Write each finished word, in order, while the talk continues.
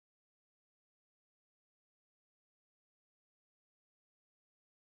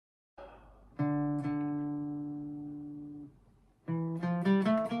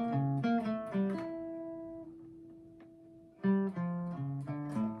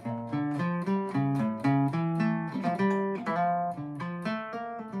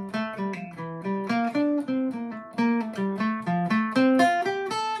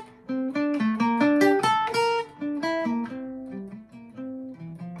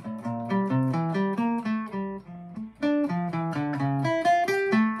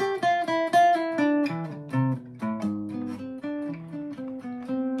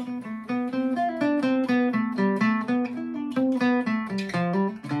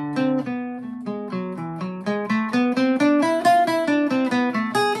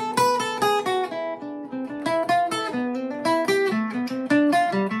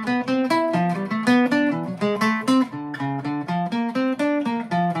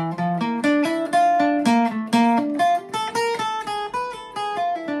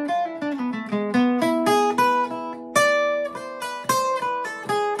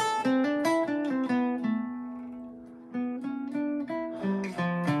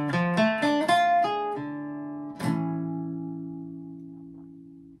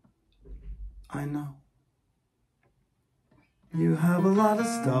have a lot of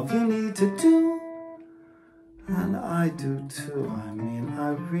stuff you need to do. And I do too, I mean I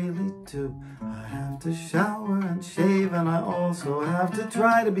really do. I have to shower and shave, and I also have to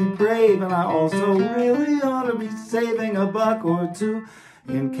try to be brave, and I also really ought to be saving $1 or $2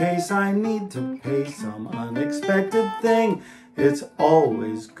 in case I need to pay some unexpected thing. It's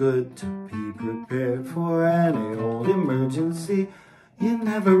always good to be prepared for any old emergency. You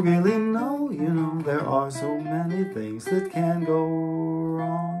never really know, you know, there are so many things that can go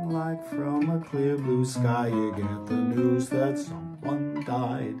wrong. Like from a clear blue sky you get the news that someone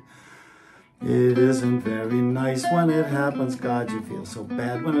died. It isn't very nice when it happens, God, you feel so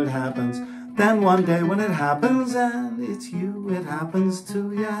bad when it happens. Then one day when it happens and it's you it happens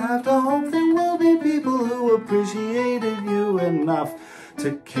to, you have to hope there will be people who appreciated you enough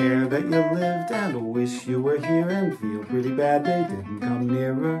to care that you lived and wish you were here and feel pretty bad they didn't come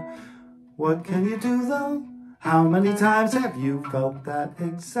nearer. What can you do though? How many times have you felt that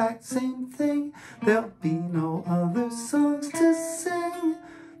exact same thing? There'll be no other songs to sing.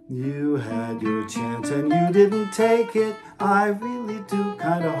 You had your chance and you didn't take it. I really do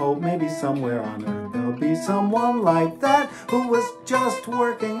kind of hope maybe somewhere on earth there'll be someone like that who was just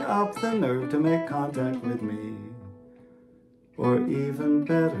working up the nerve to make contact with me. Or even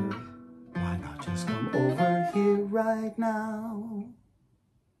better, why not just come over here right now?